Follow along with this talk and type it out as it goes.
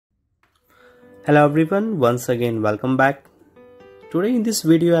Hello everyone, once again welcome back. Today in this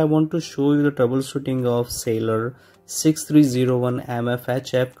video I want to show you the troubleshooting of Sailor 6301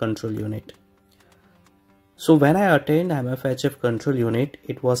 MFHF control unit. So when I attained MFHF control unit,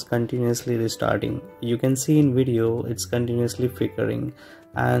 it was continuously restarting. You can see in video it's continuously flickering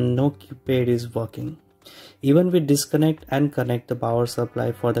and no keypad is working. Even we disconnect and connect the power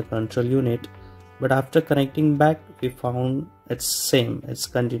supply for the control unit, but after connecting back we found it's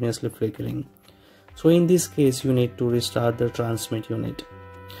continuously flickering. So in this case you need to restart the transmit unit.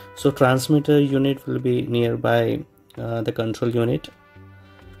 So transmitter unit will be nearby the control unit.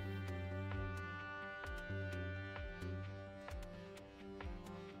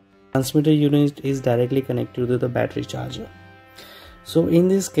 Transmitter unit is directly connected to the battery charger. So in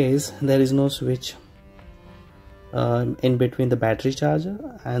this case there is no switch in between the battery charger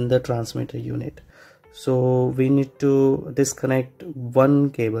and the transmitter unit. So we need to disconnect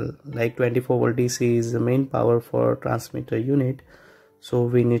one cable, like 24 volt DC is the main power for transmitter unit, so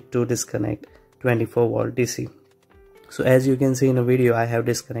we need to disconnect 24 volt DC. So as you can see in the video, I have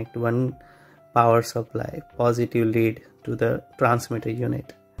disconnected one power supply positive lead to the transmitter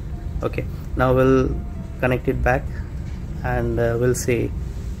unit. Okay, now we'll connect it back and we'll see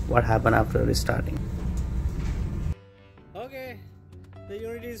what happened after restarting. Okay, the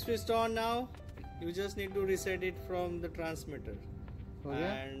unit is switched on now. You just need to reset it from the transmitter,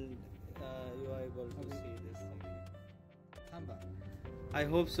 and you are able to see this thing. I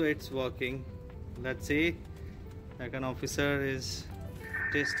hope so it's working. Let's see. Like an officer is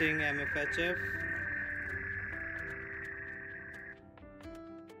testing MFHF.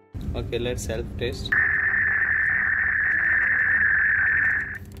 Okay, let's self-test.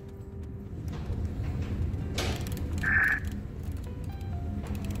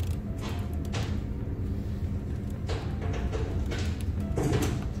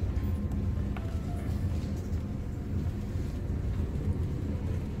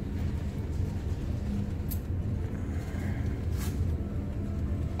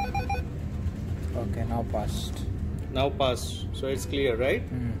 Okay, now passed. Now passed, so it's clear, right?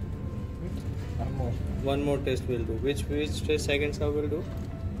 One more test we'll do. Which test seconds I will do?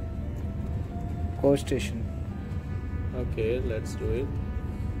 Core station. Okay, let's do it.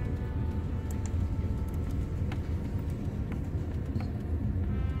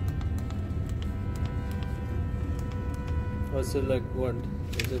 What's it like? What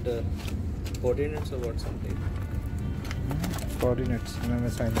is it? Coordinates or what something? Coordinates.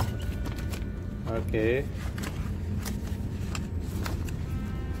 MFHF. Okay.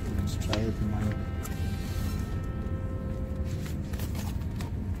 Let's try with mine.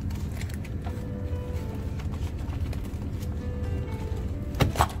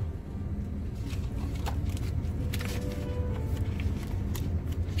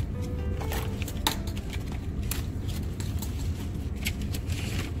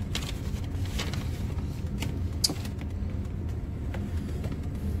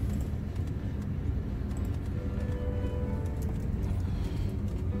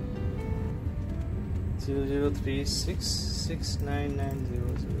 Zero 00366999005.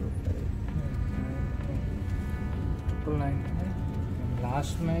 999.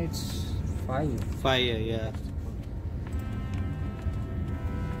 Last night's 5. 5, yeah.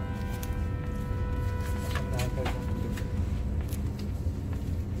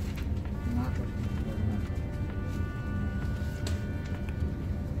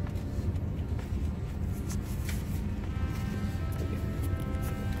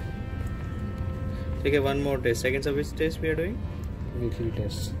 Okay, one more test. Second service test we are doing? Weekly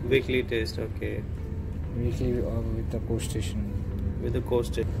test. Weekly test, okay. Weekly with the core station. With the core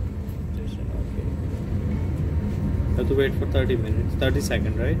station, okay. Have to wait for 30 minutes, 30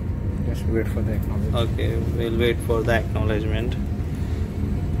 seconds, right? Just wait for the acknowledgement. Okay, we'll wait for the acknowledgement.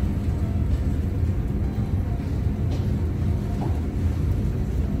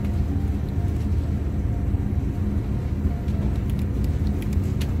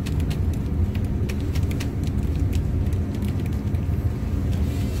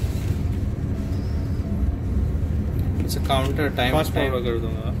 It's a counter time. First time.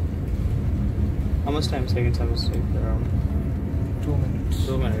 How much time? Seconds I was saying around 2 minutes.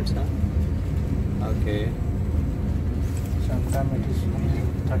 2 minutes, huh? Okay. Sometimes it is only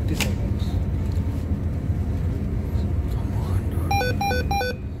 30 seconds.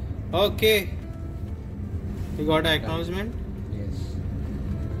 Okay. You got an acknowledgement? Yes.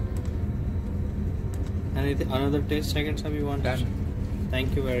 Anything? Another test seconds you want? Done.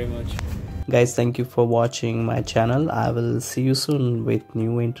 Thank you very much. Guys, thank you for watching my channel. I will see you soon with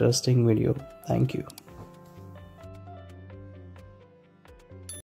new interesting video. Thank you.